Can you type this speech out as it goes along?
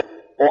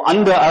or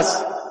under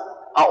us,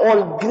 are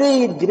all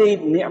great,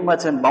 great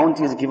ni'mat and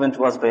bounties given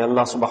to us by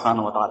Allah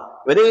subhanahu wa ta'ala.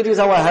 Whether it is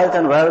our health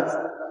and wealth,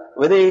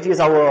 whether it is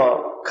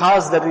our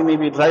cars that we may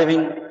be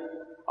driving,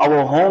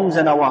 our homes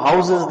and our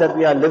houses that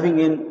we are living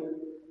in,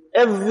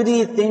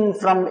 everything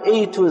from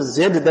A to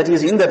Z that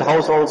is in that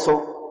house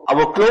also,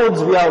 our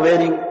clothes we are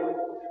wearing,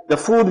 the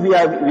food we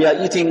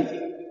are eating,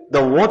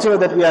 the water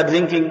that we are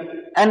drinking,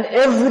 and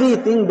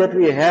everything that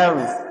we have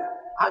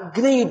are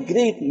great,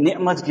 great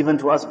ni'mats given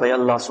to us by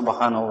Allah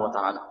subhanahu wa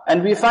ta'ala.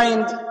 And we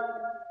find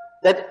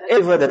that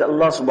ever that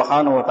Allah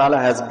subhanahu wa ta'ala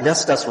has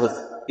blessed us with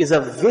is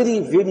a very,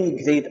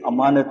 very great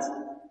amanat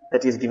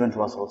that is given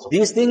to us also.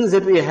 These things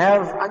that we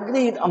have are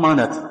great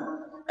amanat.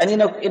 And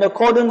in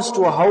accordance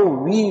to how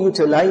we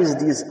utilize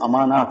these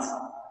amanat,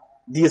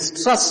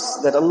 these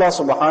trusts that Allah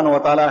subhanahu wa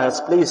ta'ala has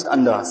placed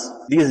under us,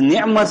 these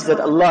ni'mats that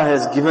Allah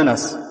has given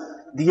us,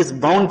 these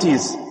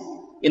bounties,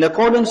 in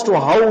accordance to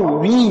how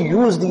we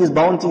use these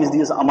bounties,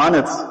 these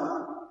amanats,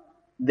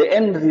 the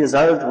end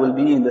result will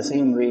be in the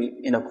same way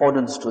in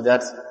accordance to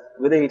that,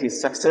 whether it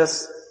is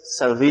success,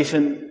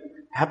 salvation,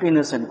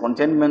 happiness and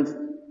contentment,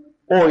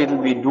 or it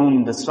will be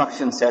doom,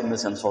 destruction,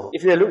 sadness and sorrow.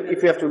 If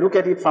you have to look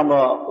at it from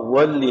a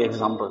worldly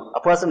example,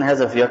 a person has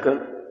a vehicle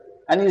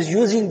and is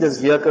using this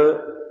vehicle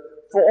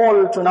for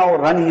all to now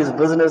run his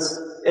business.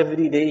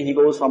 Every day he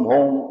goes from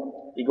home,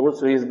 he goes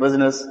to his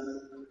business,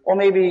 or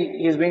maybe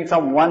he is going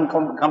from one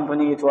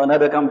company to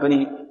another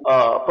company.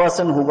 A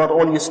person who got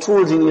all his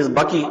tools in his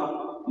bakkie,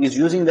 he is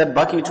using that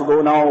bakkie to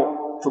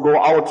go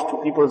out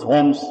to people's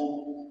homes,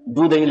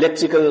 do the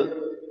electrical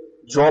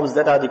jobs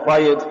that are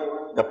required,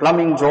 the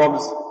plumbing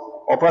jobs.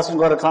 Or person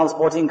got a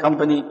transporting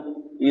company,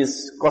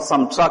 he's got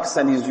some trucks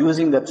and he's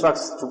using the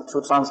trucks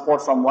to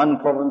transport from one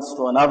province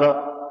to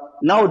another.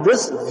 Now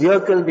this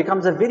vehicle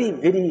becomes a very,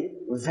 very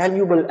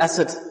valuable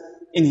asset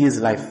in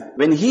his life.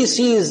 When he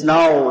sees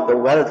now the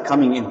wealth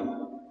coming in,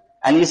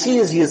 and he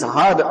sees his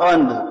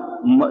hard-earned,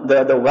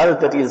 the wealth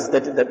that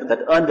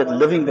earned, that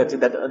living,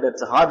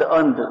 that's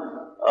hard-earned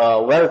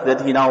wealth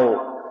that he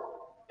now,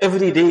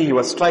 every day he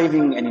was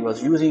striving and he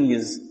was using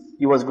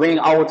he was going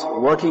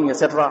out, working,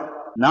 etc.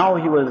 Now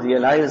he will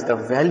realize the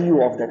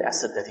value of that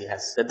asset that he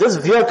has. That this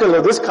vehicle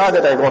or this car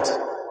that I got,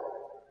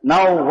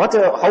 now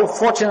how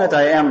fortunate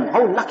I am,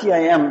 how lucky I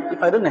am.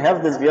 If I didn't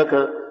have this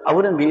vehicle, I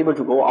wouldn't be able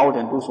to go out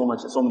and do so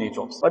many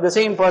jobs. But the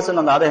same person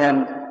on the other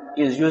hand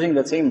is using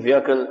that same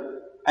vehicle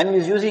and he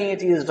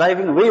is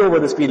driving way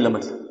over the speed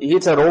limit. He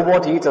hits a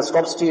robot, he hits a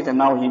stop street and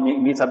now he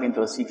meets up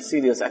into a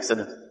serious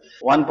accident.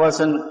 One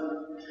person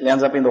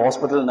lands up in the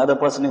hospital, another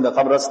person in the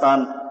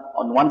Qabristan.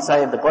 On one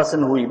side, the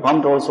person who he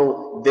bumped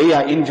also, they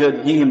are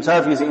injured, he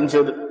himself is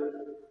injured.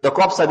 The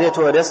cops are there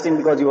to arrest him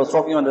because he was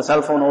talking on the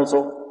cell phone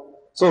also.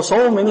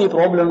 So many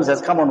problems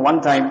has come on one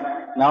time.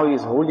 Now he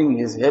is holding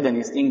his head and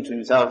he's thinking to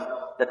himself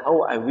that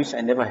how I wish I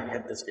never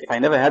had this vehicle. If I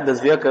never had this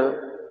vehicle,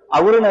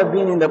 I wouldn't have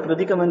been in the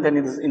predicament and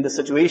in the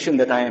situation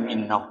that I am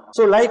in now.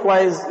 So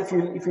likewise, if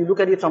you look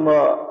at it from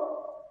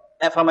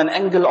an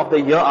angle of the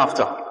year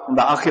after, from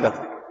the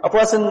akhirat, a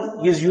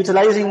person is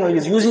utilizing or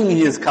is using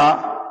his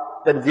car,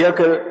 that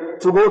vehicle,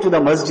 to go to the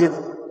masjid.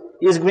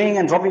 He is going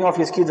and dropping off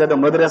his kids at the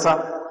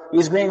madrasa. He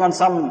is going on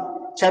some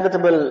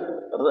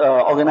charitable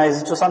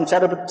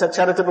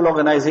charitable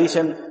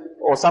organization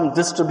or some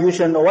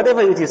distribution or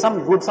whatever it is,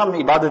 some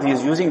ibadat he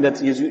is using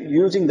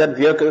that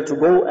vehicle to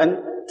go and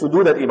to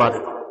do that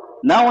ibadat.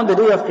 Now on the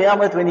day of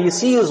Qiyamah, when he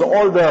sees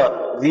all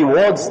the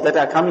rewards that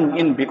are coming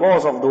in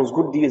because of those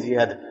good deeds he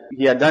had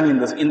done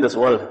in this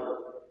world,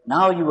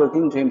 now he will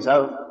think to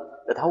himself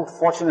that how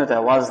fortunate I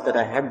was that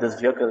I had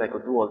this vehicle, I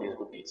could do all these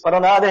good deeds. But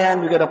on the other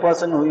hand, you get a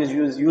person who is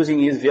using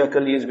his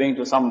vehicle, he is going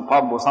to some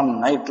pub or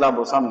some nightclub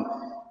or some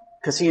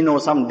casino,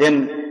 some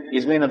den,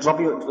 he's going to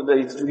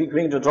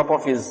drop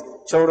off his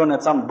children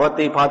at some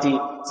birthday party,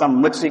 some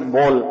matric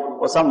ball,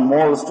 or some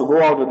malls to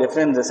go out with their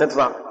friends,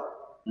 etc.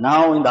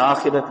 Now in the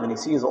akhirat, when he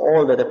sees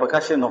all the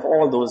repercussion of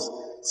all those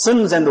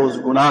sins and those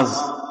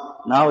gunas,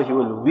 now he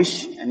will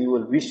wish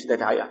that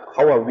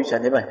how I wish I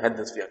never had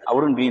this vehicle. I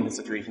wouldn't be in the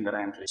situation that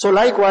I am today. So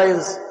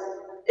likewise,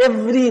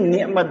 every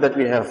ni'mat that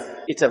we have,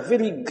 it's a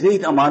very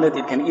great amanat.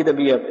 It can either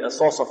be a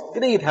source of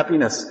great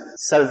happiness,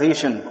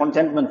 salvation,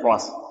 contentment for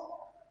us,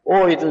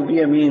 or it will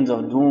be a means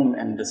of doom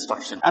and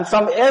destruction. And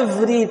from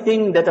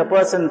everything that a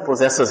person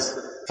possesses,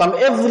 from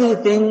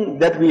everything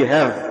that we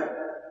have,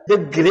 the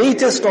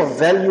greatest of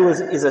values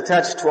is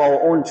attached to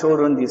our own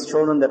children, these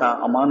children that are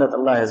amanat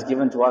Allah has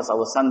given to us,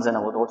 our sons and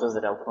our daughters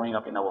that are growing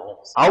up in our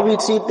homes. How we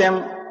treat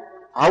them,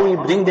 how we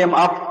bring them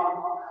up,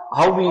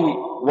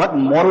 what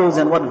morals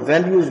and what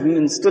values we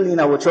instill in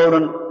our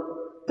children.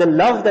 The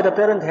love that a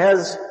parent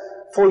has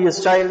for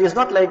his child is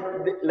not like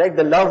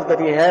the love that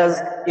he has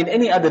in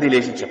any other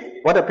relationship.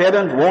 What a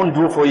parent won't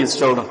do for his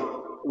children.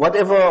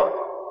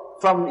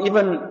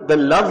 Even the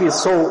love is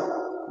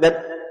so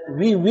that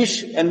we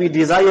wish and we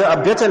desire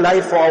a better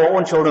life for our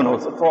own children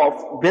also,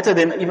 better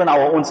than even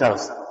our own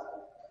selves.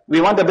 We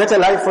want a better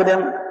life for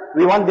them.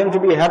 We want them to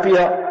be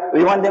happier.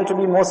 We want them to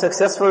be more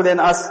successful than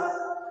us.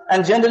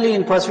 And generally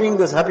in pursuing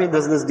this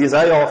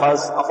desire of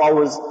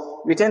ours,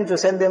 we tend to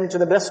send them to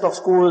the best of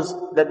schools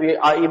that we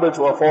are able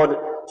to afford,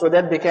 so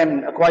that they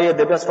can acquire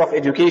the best of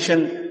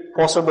education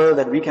possible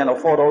that we can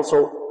afford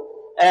also.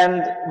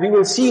 And we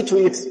will see to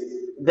it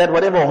that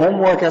whatever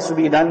homework has to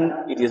be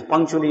done, it is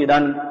punctually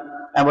done.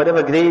 And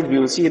whatever grade, we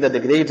will see that the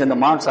grades and the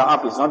marks are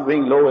up, it's not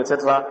going low,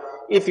 etc.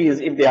 If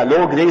there are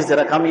low grades that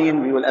are coming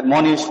in, we will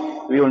admonish,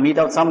 we will mete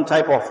out some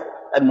type of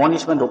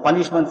admonishment or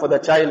punishment for the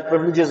child,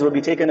 privileges will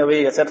be taken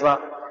away, etc.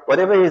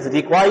 Whatever is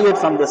required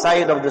from the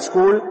side of the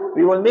school,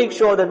 we will make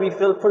sure that we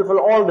fulfill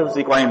all those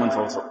requirements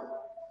also.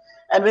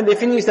 And when they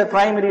finish the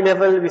primary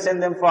level, we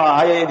send them for a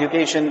higher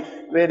education,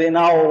 where they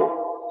now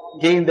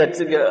gain that,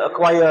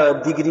 acquire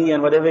a degree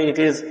and whatever it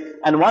is.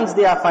 And once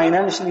they are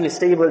financially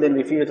stable, then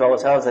we feel to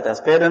ourselves that as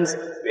parents,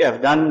 we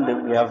have done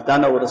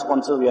our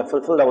responsibility, we have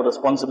fulfilled our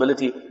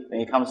responsibility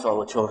when it comes to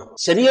our children.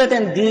 Shariat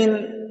and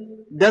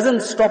Deen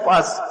doesn't stop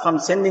us from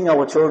sending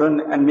our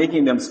children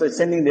and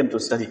sending them to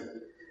study.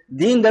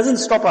 Deen doesn't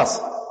stop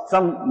us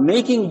from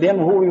making them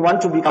who we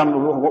want to become,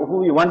 who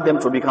we want them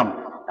to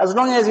become. As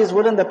long as it's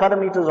within the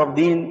parameters of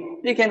Deen,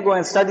 they can go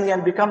and study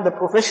and become the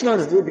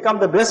professionals, they become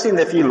the best in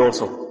their field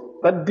also.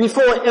 But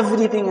before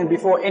everything and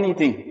before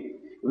anything,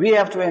 we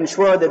have to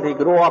ensure that they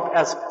grow up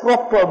as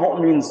proper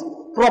mu'mins,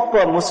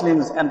 proper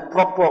Muslims and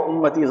proper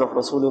ummatis of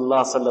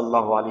Rasulullah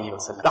sallallahu alayhi wa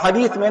sallam. The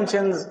hadith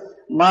mentions,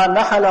 مَا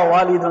نَحَلَ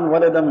وَالِدٌ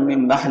وَلَدًا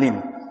مِّن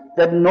نَحْلٍ,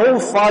 that no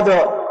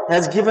father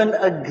has given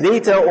a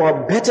greater or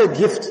a better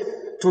gift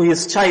to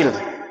his child,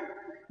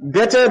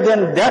 better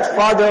than that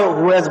father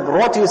who has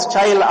brought his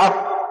child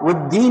up with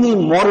deeni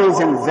morals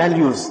and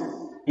values.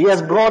 He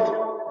has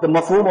brought the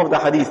mafhum of the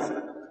hadith.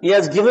 He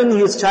has given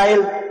his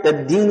child the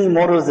deeni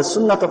morals, the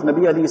sunnah of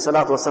Nabi alayhi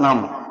salatu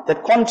wasalam,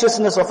 that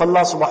consciousness of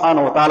Allah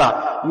subhanahu wa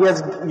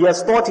ta'ala. He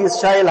has taught his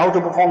child how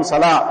to perform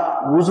salah,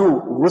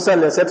 wuzu,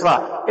 ghusl,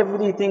 etc.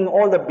 Everything,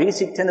 all the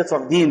basic tenets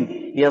of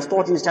deen. He has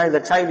taught his child.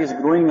 The child is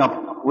growing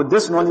up with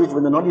this knowledge,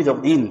 with the knowledge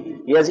of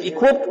deen. He has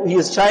equipped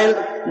his child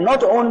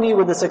not only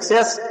with the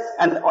success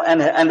and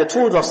the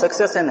tools of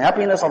success and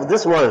happiness of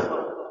this world,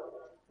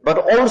 but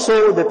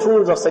also the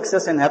tools of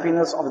success and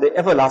happiness of the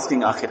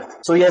everlasting akhirat.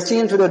 So he has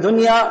seen to the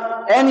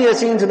dunya and he has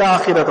seen to the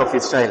akhirat of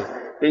his child.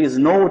 There is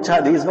no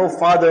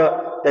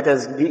father that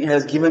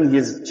has given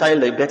his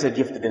child a better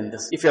gift than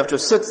this. If you have to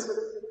sit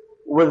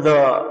with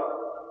the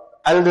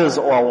elders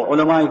or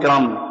ulama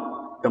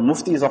ikram, the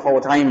muftis of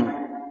our time,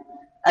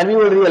 and we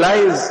will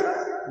realize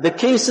the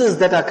cases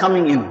that are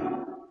coming in,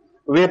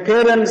 where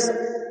parents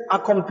are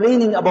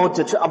complaining about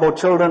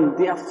children,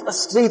 they are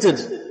frustrated,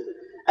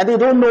 and they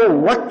don't know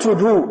what to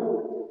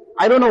do.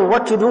 I don't know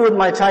what to do with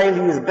my child.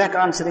 He is back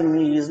answering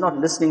me. He is not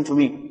listening to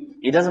me.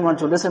 He doesn't want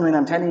to listen when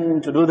I'm telling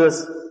him to do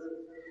this.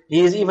 He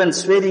is even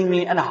swearing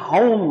me. And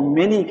how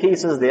many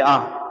cases there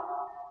are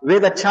where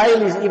the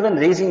child is even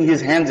raising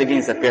his hands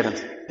against the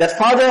parent. That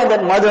father and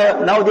that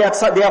mother, now they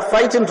are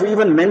frightened to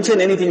even mention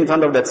anything in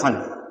front of that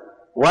son.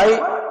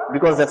 Why?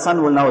 Because that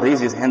son will now raise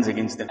his hands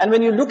against them. And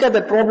when you look at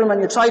that problem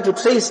and you try to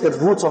trace the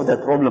roots of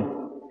that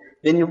problem,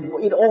 then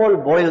it all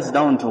boils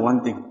down to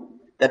one thing.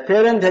 That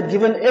parent had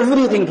given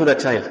everything to the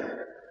child.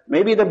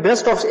 Maybe the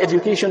best of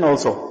education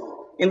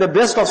also. In the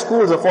best of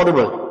schools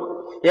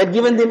affordable. He had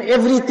given them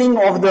everything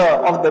of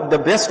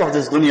the best of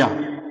this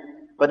dunya.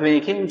 But when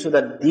he came to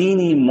the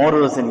deeni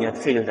morals, then he had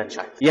failed that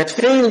child. He had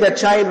failed that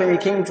child when he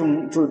came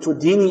to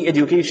deeni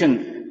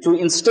education, to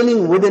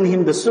instilling within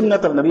him the sunnah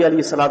of Nabi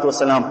alayhi salatu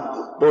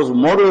wasalam, those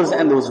morals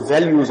and those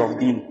values of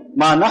deen.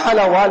 مَا نَحَلَ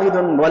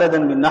وَالِدٌ وَلَدًا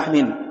مِّن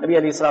نَحْلٍ. Nabi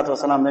alayhi salatu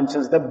wasalam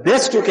mentions the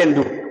best you can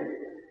do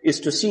is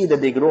to see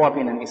that they grow up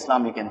in an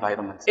Islamic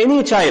environment.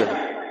 Any child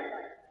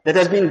that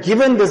has been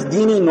given this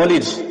deeni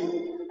knowledge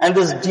and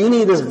this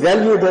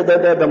value,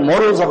 the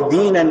morals of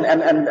deen and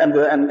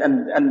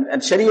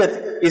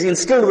shariat is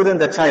instilled within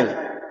the child,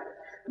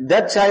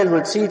 that child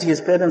will treat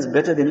his parents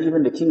better than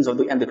even the kings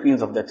and the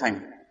queens of that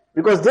time.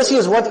 Because this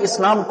is what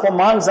Islam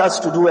commands us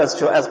to do as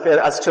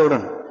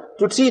children,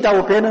 to treat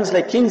our parents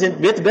like kings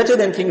and better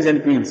than kings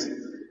and queens.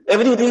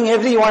 Everything,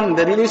 everyone,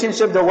 the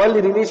relationship, the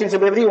worldly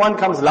relationship, everyone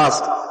comes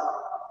last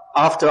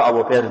after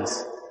our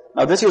parents.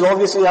 Now this is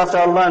obviously after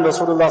Allah and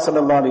Rasulullah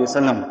sallallahu alayhi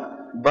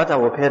wasallam. But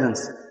our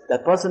parents,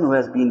 that person who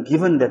has been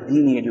given that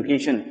deeni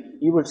education,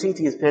 he will treat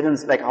his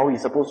parents like how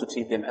he's supposed to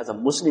treat them, as a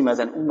Muslim, as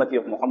an ummati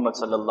of Muhammad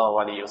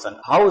sallallahu alayhi wasallam.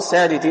 How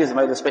sad it is,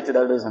 my respected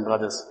elders and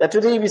brothers, that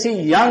today we see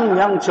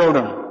young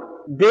children,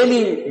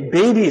 barely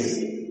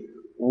babies,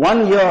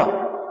 1 year,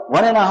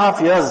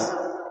 1.5 years,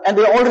 and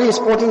they're already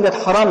sporting that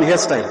haram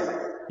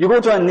hairstyle. You go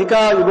to a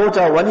nikah, you go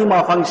to a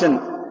walima function,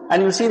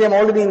 and you see them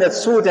already in that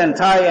suit and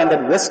tie and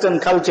that Western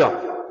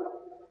culture.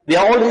 They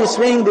are already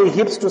swaying their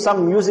hips to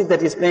some music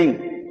that is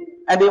playing.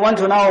 And they want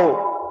to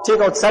now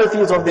take out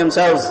selfies of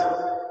themselves.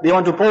 They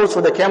want to pose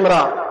for the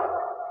camera.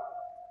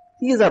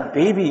 He is a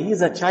baby, he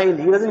is a child,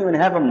 he doesn't even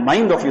have a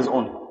mind of his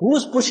own.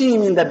 Who's pushing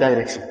him in that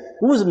direction?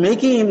 Who's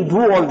making him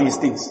do all these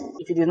things?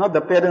 If it is not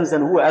the parents,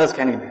 then who else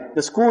can it be?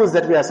 The schools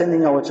that we are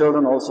sending our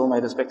children also, my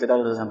respected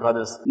elders and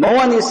brothers. No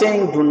one is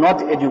saying do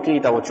not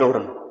educate our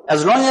children.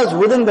 As long as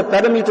within the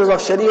parameters of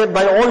Shariat,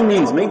 by all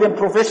means, make them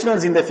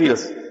professionals in their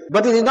fields.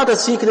 But it is not a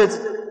secret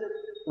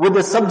with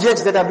the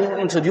subjects that are being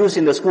introduced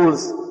in the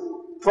schools.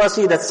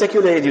 Firstly, that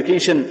secular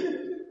education,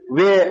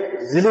 where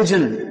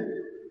religion,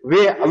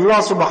 where Allah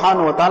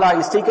subhanahu wa ta'ala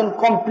is taken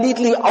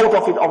completely out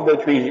of it, of the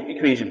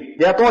equation.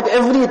 They are taught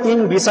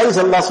everything besides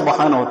Allah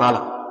subhanahu wa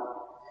ta'ala.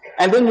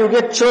 And then you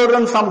get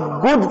children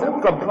from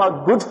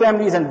good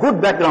families and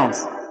good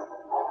backgrounds.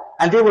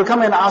 And they will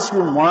come and ask you,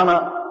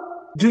 Maulana,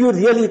 do you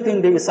really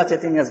think there is such a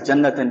thing as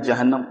Jannat and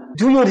Jahannam?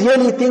 Do you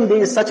really think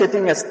there is such a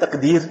thing as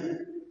Taqdeer?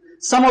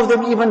 Some of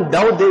them even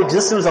doubt the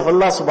existence of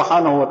Allah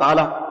subhanahu wa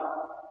ta'ala.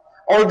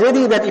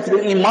 Already that if the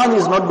Iman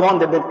is not gone,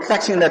 that the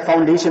cracks in that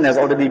foundation has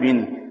already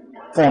been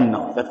formed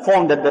now.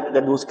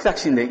 That those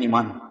cracks in the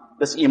Iman.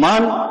 This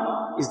Iman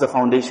is the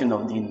foundation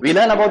of Deen. We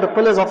learn about the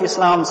pillars of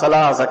Islam,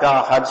 Salah,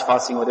 Zakah, Hajj,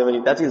 fasting, whatever.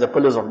 That is the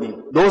pillars of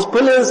Deen. Those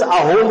pillars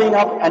are holding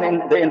up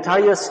the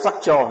entire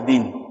structure of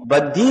Deen.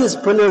 But these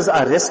pillars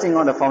are resting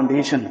on a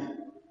foundation.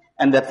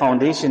 And that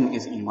foundation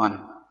is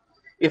Iman.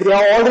 If there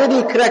are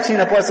already cracks in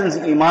a person's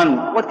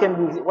Iman,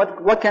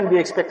 what can be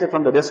expected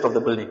from the rest of the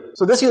building?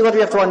 So this is what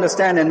we have to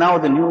understand. And now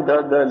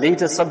the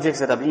latest subjects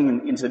that are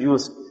being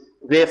introduced,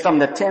 where from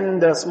the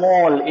tender,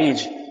 small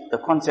age, the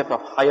concept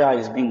of haya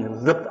is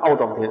being ripped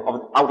out of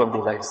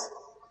their lives.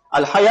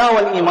 Al-haya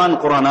wal-iman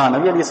Qur'ana.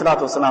 Nabi alayhi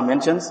salatu wasalam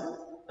mentions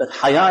that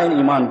haya and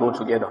iman go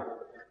together.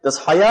 This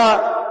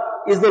haya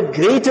is the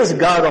greatest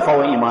guard of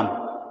our iman.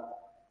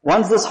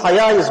 Once this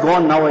haya is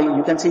gone, now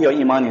you can say your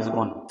iman is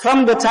gone.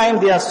 From the time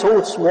they are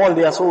so small,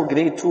 they are so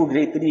grade 2,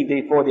 grade 3,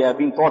 grade 4, they are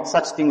being taught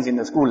such things in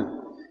the school.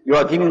 You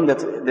are giving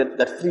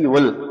that free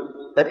will.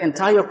 That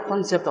entire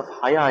concept of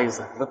haya is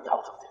ripped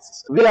out of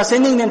this. We are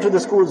sending them to the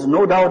schools,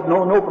 no doubt,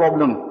 no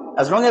problem.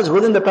 As long as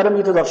within the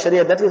parameters of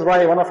Sharia. That is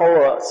why one of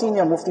our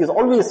senior muftis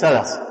always tell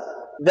us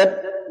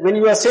that when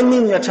you are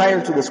sending your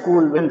child to the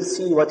school,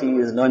 see what he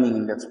is learning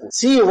in that school.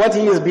 See what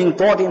he is being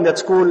taught in that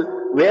school.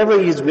 Wherever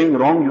he is doing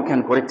wrong, you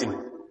can correct him.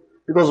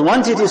 Because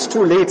once it is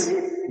too late,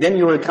 then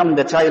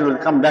the child will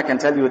come back and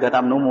tell you that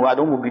I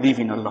don't more believe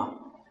in Allah.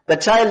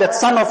 That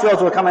son of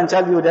yours will come and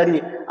tell you,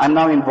 Daddy, I'm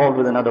now involved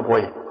with another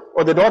boy.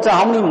 Or the daughter,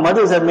 how many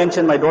mothers have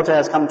mentioned, my daughter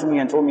has come to me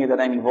and told me that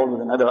I'm involved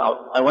with another,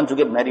 I want to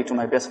get married to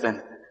my best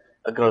friend,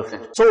 a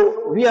girlfriend.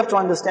 So we have to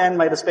understand,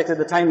 my respected,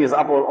 the time is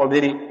up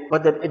already,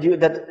 but that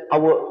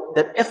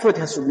effort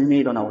has to be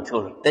made on our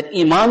children. That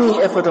imani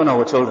effort on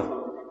our children.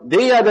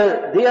 They are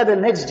the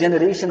next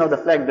generation of the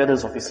flag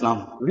bearers of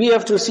Islam. We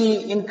have to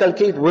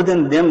inculcate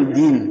within them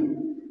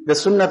deen, the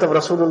sunnah of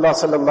Rasulullah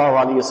sallallahu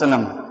alaihi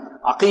wasallam,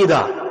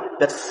 aqidah,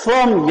 that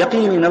firm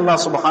yaqeen in Allah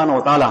subhanahu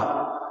wa ta'ala.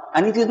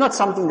 And it is not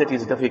something that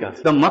is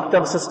difficult. The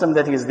maktab system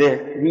that is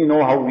there, we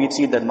know how we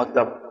treat that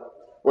maktab.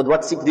 With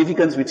what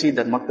significance we treat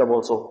that maktab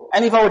also.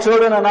 And if our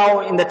children are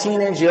now in the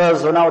teenage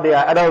years, or now they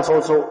are adults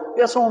also,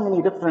 there are so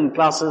many different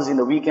classes in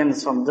the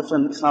weekends from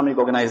different Islamic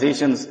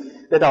organizations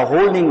that are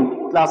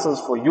holding classes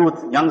for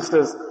youth,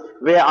 youngsters,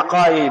 where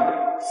aqaid,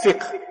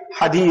 fiqh,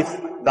 hadith,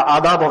 the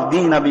adab of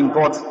deen are being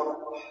taught.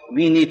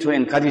 We need to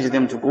encourage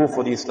them to go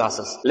for these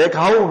classes. Like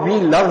how we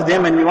love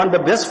them and we want the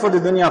best for the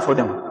dunya for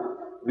them.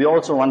 We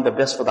also want the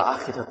best for the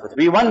akhirah for them.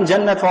 We want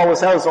Jannah for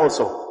ourselves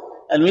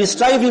also. And we're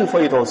striving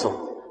for it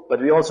also. But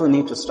we also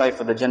need to strive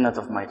for the Jannah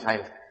of my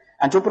child.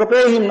 And to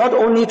prepare him not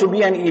only to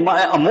be a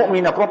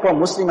mu'min, a proper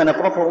Muslim and a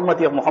proper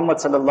ummati of Muhammad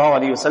sallallahu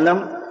alayhi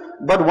wasallam,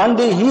 but one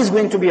day he is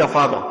going to be a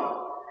father.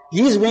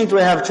 He is going to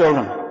have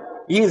children.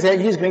 He is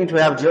going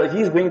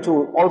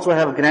to also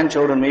have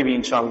grandchildren, maybe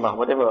inshallah,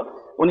 whatever.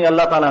 Only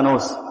Allah Ta'ala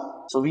knows.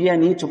 So we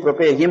need to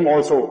prepare him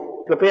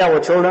also. Prepare our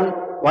children.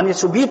 One is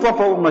to be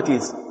proper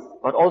ummatis,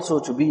 but also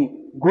to be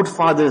good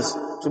fathers,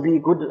 to be a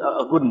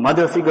good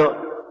mother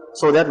figure,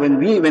 so that when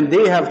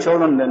they have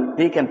children, then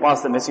they can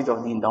pass the message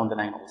of deen down the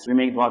line. So we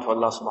make dua to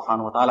Allah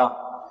subhanahu wa ta'ala.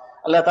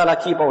 Allah Ta'ala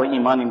keep our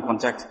iman in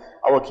contact.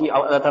 Allah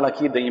Ta'ala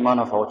keep the iman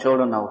of our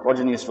children, our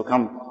progenies to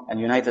come, and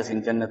unite us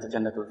in Jannatul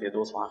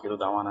Firdaus wa akhiru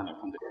da'wana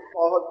alhamdulillah.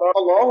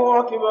 Allahu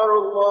Akbar,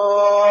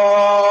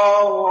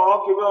 Allahu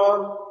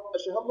Akbar.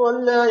 Ashhadu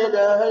an la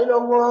ilaha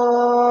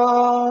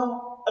illallah.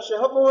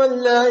 Ashhadu an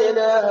la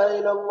ilaha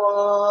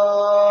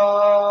illallah.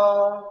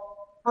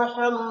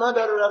 محمد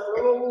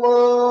رسول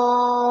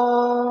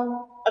الله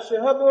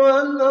أشهد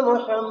أن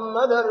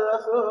محمد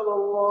رسول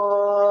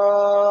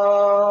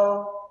الله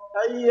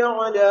حي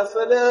على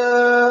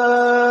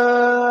فلاح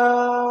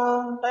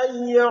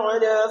حي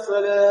على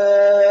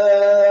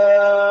فلاح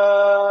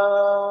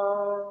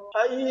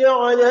حي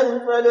على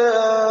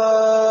الفلاح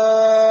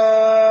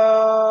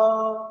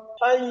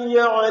حي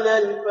على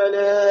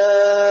الفلاح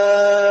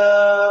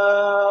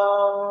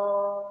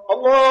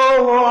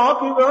الله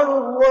أكبر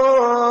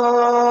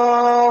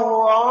الله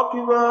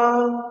أكبر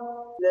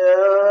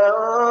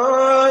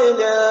لا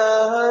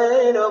إله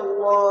إلا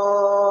الله.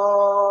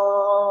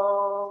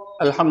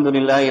 الحمد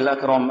لله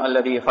الأكرم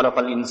الذي خلق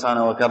الإنسان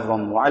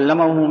وكرم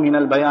وعلمه من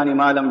البيان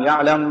ما لم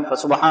يعلم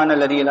فسبحان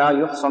الذي لا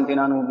يحصى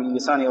امتنانه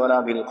باللسان ولا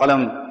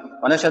بالقلم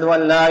ونشهد أن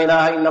لا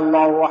إله إلا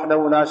الله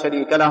وحده لا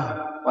شريك له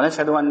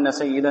ونشهد أن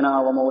سيدنا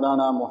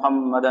ومولانا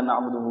محمدا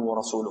عبده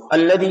ورسوله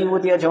الذي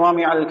أوتي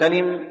جوامع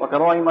الكلم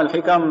وكرائم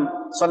الحكم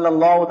صلى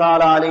الله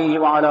تعالى عليه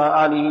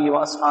وعلى آله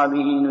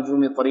وأصحابه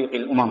نجوم الطريق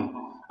الأمم.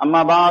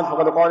 أما بعد،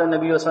 فقد قال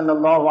النبي صلى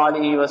الله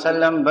عليه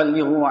وسلم: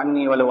 بلغوا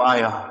عني ولو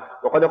آية.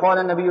 وقد قال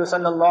النبي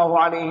صلى الله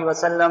عليه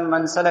وسلم: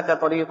 من سلك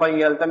طريقا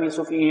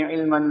يلتمس فيه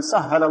علما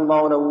سهل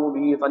الله له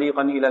به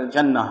طريقا إلى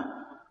الجنة.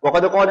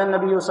 وقد قال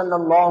النبي صلى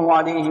الله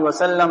عليه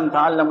وسلم: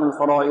 تعلموا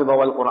الفرائض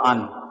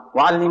والقرآن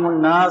وعلموا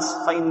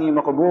الناس فإني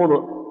مقبوض.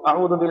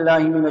 أعوذ بالله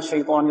من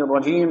الشيطان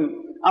الرجيم.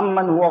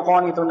 أمن هو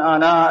قانت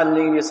آناء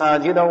الليل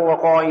ساجدا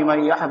وقائما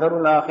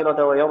يحذر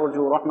الآخرة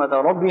ويرجو رحمة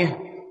ربه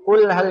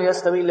قل هل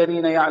يستوي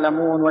الذين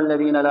يعلمون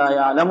والذين لا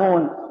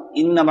يعلمون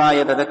إنما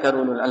يتذكر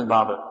أولو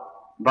الألباب.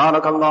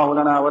 بارك الله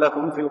لنا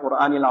ولكم في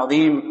القرآن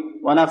العظيم،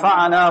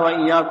 ونفعنا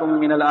وإياكم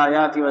من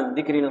الآيات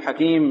والذكر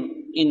الحكيم،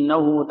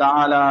 إنه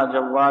تعالى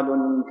جواد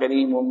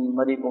كريم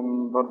ملك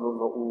بر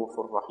رؤوف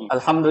رحيم.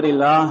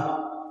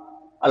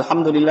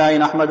 الحمد لله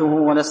نحمده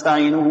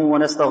ونستعينه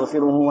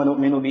ونستغفره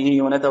ونؤمن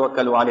به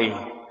ونتوكل عليه،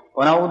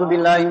 ونعوذ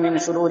بالله من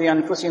شرور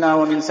أنفسنا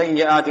ومن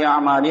سيئات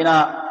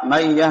أعمالنا. من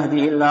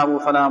يهده الله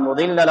فلا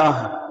مضل له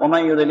ومن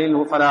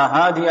يضلله فلا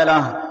هادي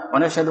له،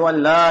 ونشهد أن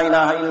لا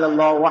إله إلا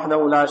الله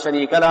وحده لا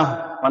شريك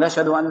له،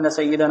 ونشهد أن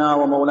سيدنا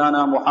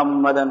ومولانا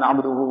محمدا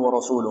عبده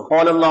ورسوله.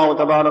 قال الله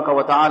تبارك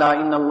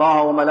وتعالى: إن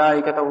الله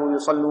وملائكته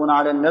يصلون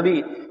على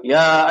النبي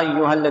يا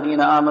أيها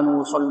الذين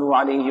آمنوا صلوا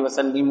عليه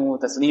وسلموا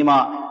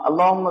تسليما.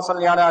 اللهم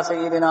صل على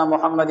سيدنا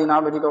محمد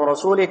عبدك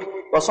ورسولك،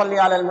 وصل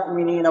على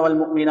المؤمنين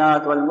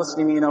والمؤمنات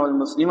والمسلمين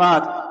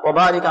والمسلمات،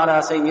 وبارك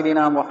على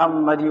سيدنا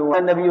محمد.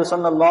 والنبي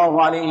صلى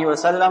الله عليه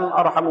وسلم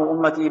أرحم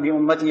أمتي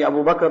بأمتي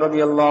أبو بكر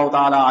رضي الله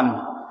تعالى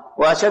عنه،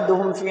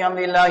 وأشدهم في أمر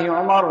الله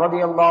عمر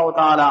رضي الله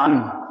تعالى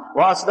عنه،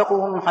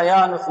 وأصدقهم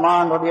حياء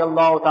عثمان رضي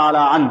الله تعالى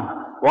عنه،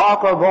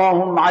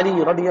 وأقضاهم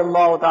علي رضي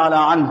الله تعالى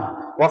عنه،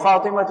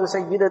 وفاطمة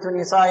سيدة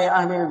نساء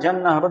أهل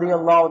الجنة رضي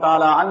الله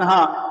تعالى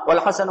عنها،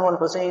 والحسن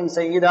والحسين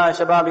سيدا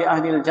شباب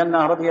أهل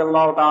الجنة رضي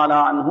الله تعالى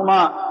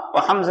عنهما،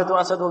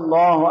 وحمزة أسد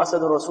الله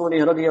وأسد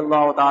رسوله رضي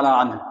الله تعالى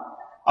عنه.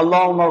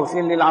 اللهم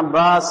اغفر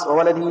للعباس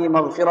وولده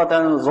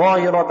مغفرة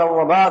ظاهرة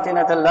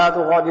وباطنة لا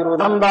تغادر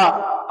ذنبا.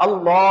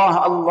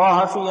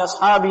 الله في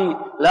أصحابي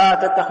لا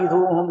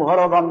تتخذوهم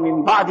غرضا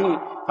من بعدي،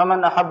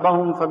 فمن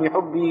أحبهم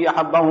فبحبي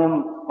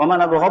أحبهم،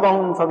 ومن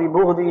أبغضهم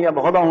فببغضي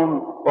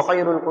أبغضهم،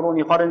 وخير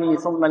القرون قرني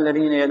ثم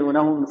الذين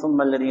يلونهم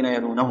ثم الذين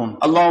يلونهم.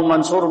 اللهم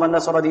انصر من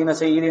نصر دين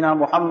سيدنا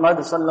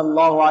محمد صلى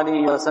الله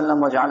عليه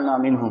وسلم واجعلنا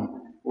منهم،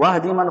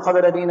 واهد من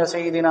خذل دين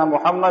سيدنا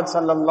محمد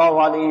صلى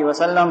الله عليه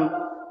وسلم.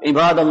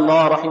 عباد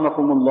الله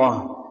رحمكم الله،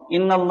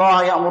 إن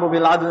الله يأمر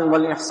بالعدل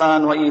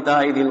والإحسان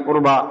وإيتاء ذي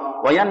القربى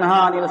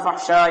وينهى عن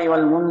الفحشاء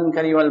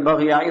والمنكر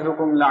والبغي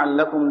يعظكم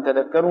لعلكم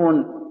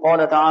تذكرون.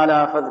 قال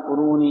تعالى: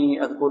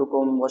 فاذكروني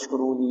أذكركم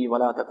واشكروا لي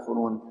ولا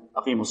تكفرون.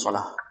 أقيموا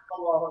الصلاة.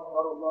 الله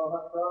أكبر الله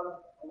أكبر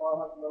الله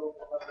أكبر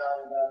وقد لا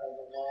إله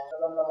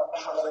إلا الله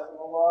أشهد أن محمدا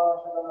رسول الله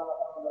أشهد أن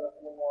محمدا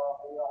رسول الله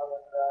حي على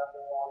الفلاح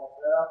حي على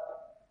الفلاح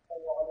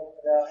حي على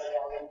الفلاح حي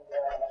على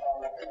الفلاح حي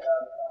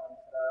على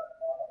الفلاح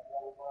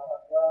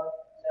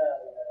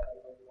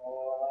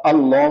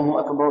الله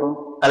أكبر.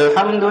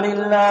 الحمد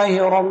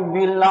لله رب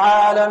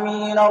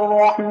العالمين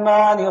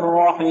الرحمن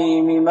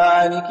الرحيم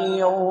مالك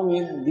يوم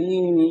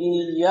الدين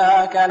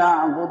إياك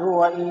نعبد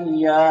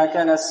وإياك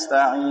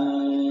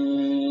نستعين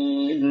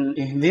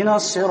اهدنا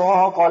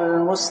الصراط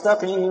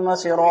المستقيم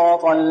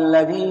صراط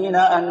الذين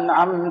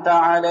أنعمت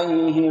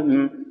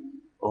عليهم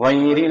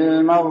غير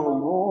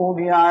المغضوب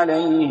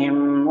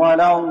عليهم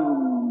ولا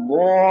الضالين.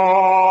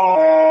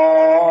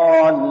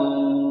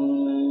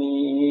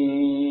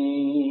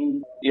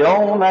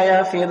 يوم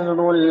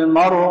يفر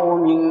المرء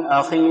من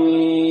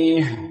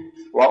أخيه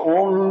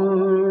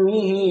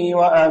وأمه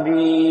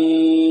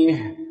وأبيه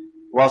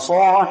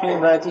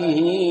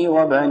وصاحبته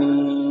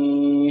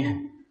وبنيه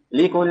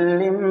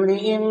لكل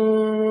امرئ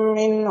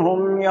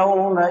منهم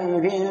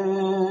يومئذ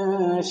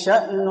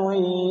شأن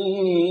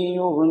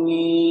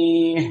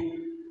يغنيه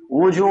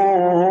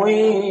وجوه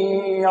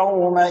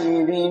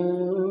يومئذ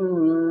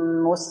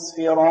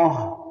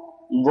مسفرة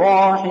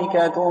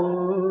ضاحكة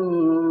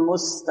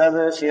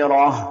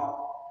مستبشرة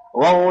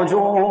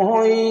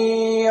ووجوه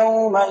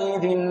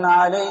يومئذ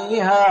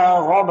عليها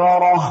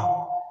غبرة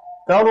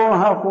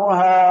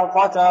ترهقها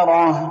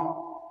قترة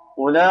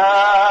أولئك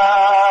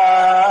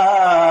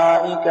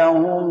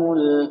هم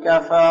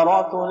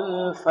الكفرة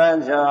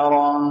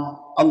الفجرة.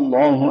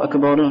 الله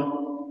أكبر.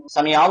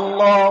 سمع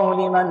الله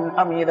لمن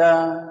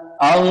حمده.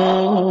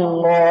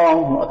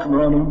 الله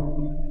أكبر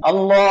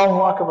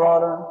الله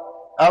أكبر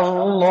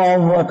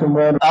الله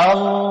أكبر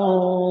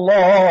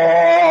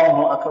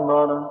الله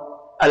أكبر.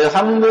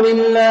 الحمد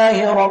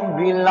لله رب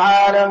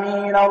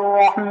العالمين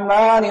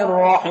الرحمن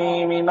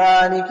الرحيم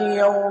مالك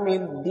يوم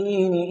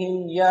الدين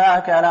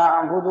إياك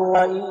نعبد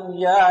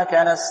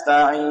وإياك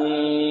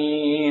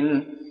نستعين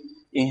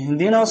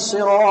اهدنا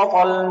الصراط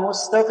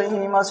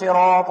المستقيم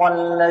صراط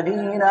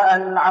الذين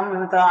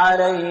أنعمت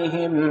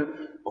عليهم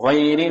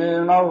غير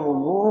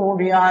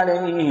المغضوب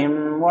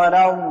عليهم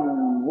ولا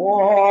الضالين.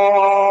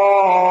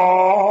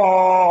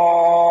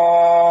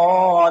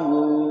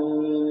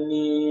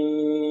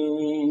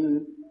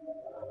 الضالين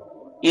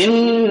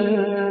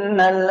إن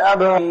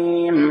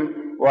الأبرار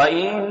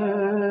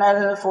وإن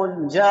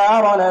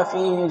الفجار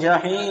لفي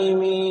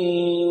جحيم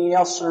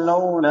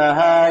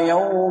يصلونها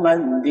يوم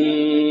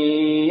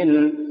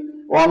الدين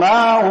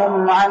وما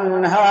هم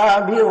عنها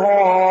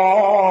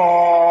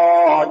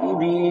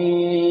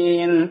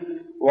بغائبين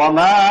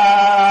وما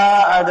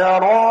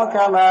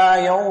أدراك ما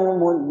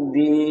يوم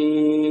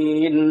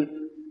الدين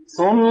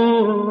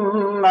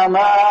ثم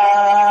ما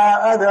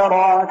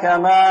أدراك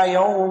ما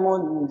يوم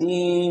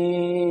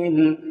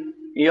الدين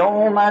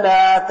يوم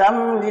لا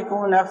تملك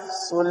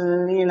نفس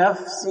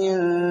لنفس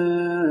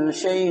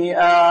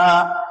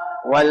شيئا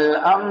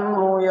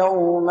والأمر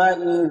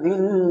يومئذ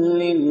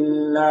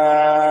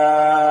لله.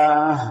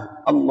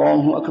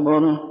 الله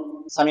أكبر.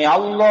 سمع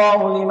الله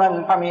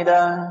لمن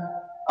حمده.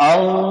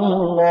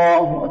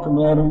 الله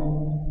أكبر.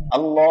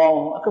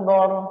 الله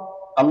أكبر.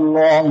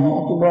 الله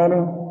أكبر.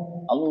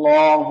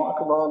 الله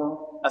أكبر.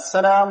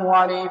 السلام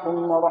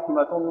عليكم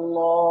ورحمة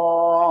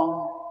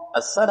الله.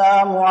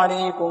 السلام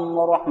عليكم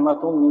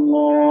ورحمة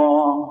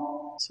الله.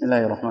 بسم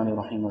الله الرحمن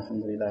الرحيم.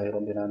 الحمد لله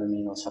رب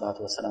العالمين والصلاة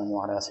والسلام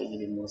على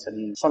سيد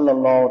المرسلين صلى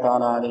الله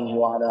تعالى عليه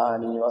وعلى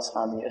آله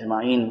وأصحابه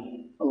أجمعين.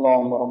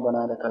 اللهم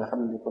ربنا لك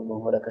الحمد كله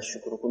ولك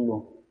الشكر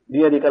كله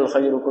بيدك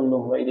الخير كله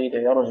وإليك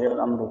يرجع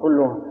الأمر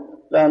كله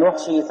لا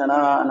نحصي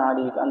ثناء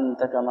عليك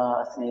أنت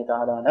كما أثنيت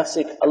على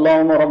نفسك.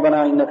 اللهم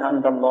ربنا إنك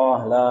أنت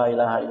الله لا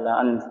إله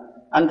إلا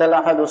أنت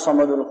الأحد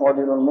الصمد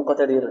القادر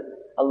المقتدر.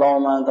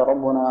 اللهم أنت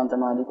ربنا أنت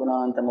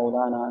مالكنا أنت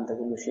مولانا أنت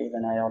كل شيء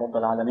لنا يا رب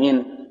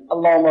العالمين.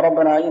 اللهم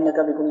ربنا إنك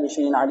بكل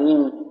شيء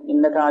عليم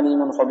إنك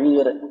عليم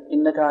خبير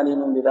إنك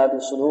عليم بذات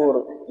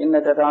الصدور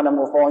إنك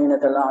تعلم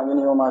خائنة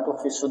الأعين وما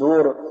تخفي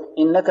الصدور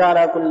إنك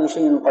على كل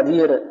شيء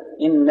قدير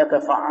إنك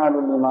فعال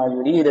لما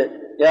يريد.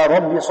 يا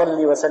رب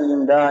صل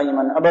وسلم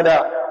دائما أبدا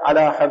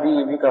على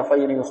حبيبك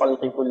خير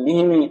الخلق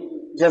كلهم.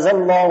 جزى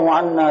الله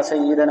عنا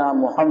سيدنا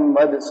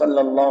محمد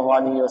صلى الله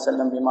عليه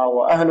وسلم بما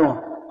هو أهله.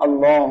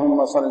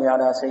 اللهم صل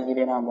على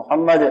سيدنا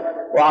محمد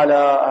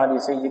وعلى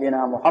آل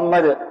سيدنا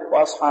محمد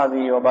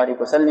وأصحابه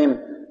وبارك وسلم.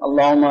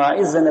 اللهم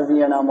أعز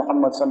نبينا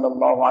محمد صلى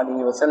الله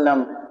عليه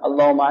وسلم.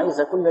 اللهم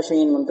أعز كل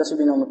شيء منتسب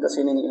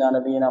ومتصل إلى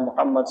نبينا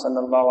محمد صلى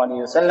الله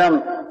عليه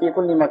وسلم في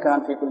كل مكان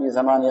في كل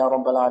زمان يا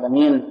رب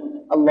العالمين.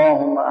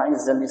 اللهم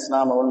أعز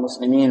الإسلام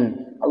والمسلمين.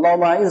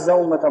 اللهم أعز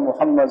أمة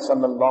محمد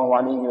صلى الله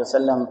عليه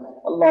وسلم.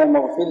 اللهم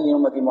اغفر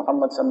لأمة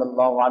محمد صلى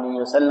الله عليه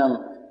وسلم.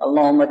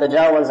 اللهم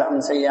تجاوز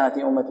عن سيئات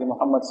أمة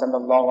محمد صلى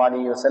الله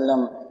عليه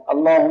وسلم.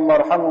 اللهم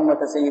ارحم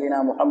أمة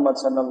سيدنا محمد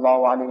صلى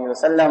الله عليه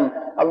وسلم.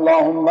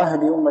 اللهم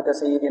اهد أمة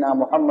سيدنا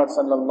محمد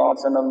صلى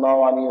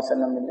الله عليه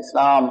وسلم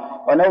بالإسلام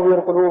ونور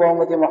قلوب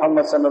أمة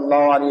محمد صلى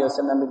الله عليه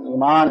وسلم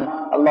بالإيمان.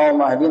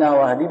 اللهم اهدنا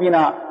واهد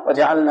بنا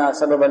واجعلنا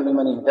سببا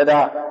لمن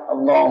اهتدى.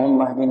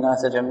 اللهم اهد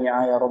الناس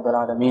جميعا يا رب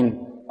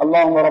العالمين.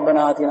 اللهم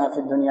ربنا آتنا في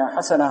الدنيا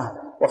حسنة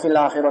وفي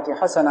الآخرة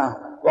حسنة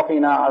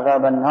وقنا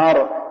عذاب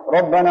النار.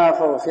 ربنا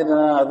فاغفر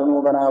لنا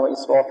ذنوبنا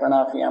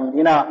وإسرافنا في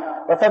أمرنا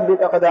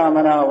وثبت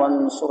أقدامنا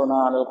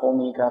وانصرنا على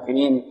القوم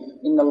الكافرين.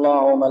 إن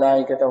الله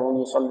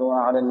وملائكته يصلون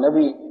على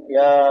النبي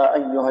يا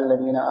أيها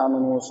الذين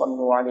آمنوا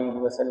صلوا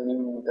عليه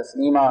وسلموا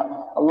تسليما.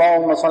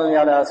 اللهم صل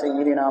على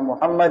سيدنا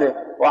محمد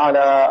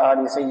وعلى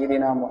آل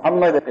سيدنا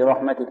محمد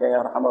برحمتك يا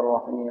أرحم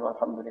الراحمين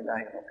والحمد لله رب العالمين.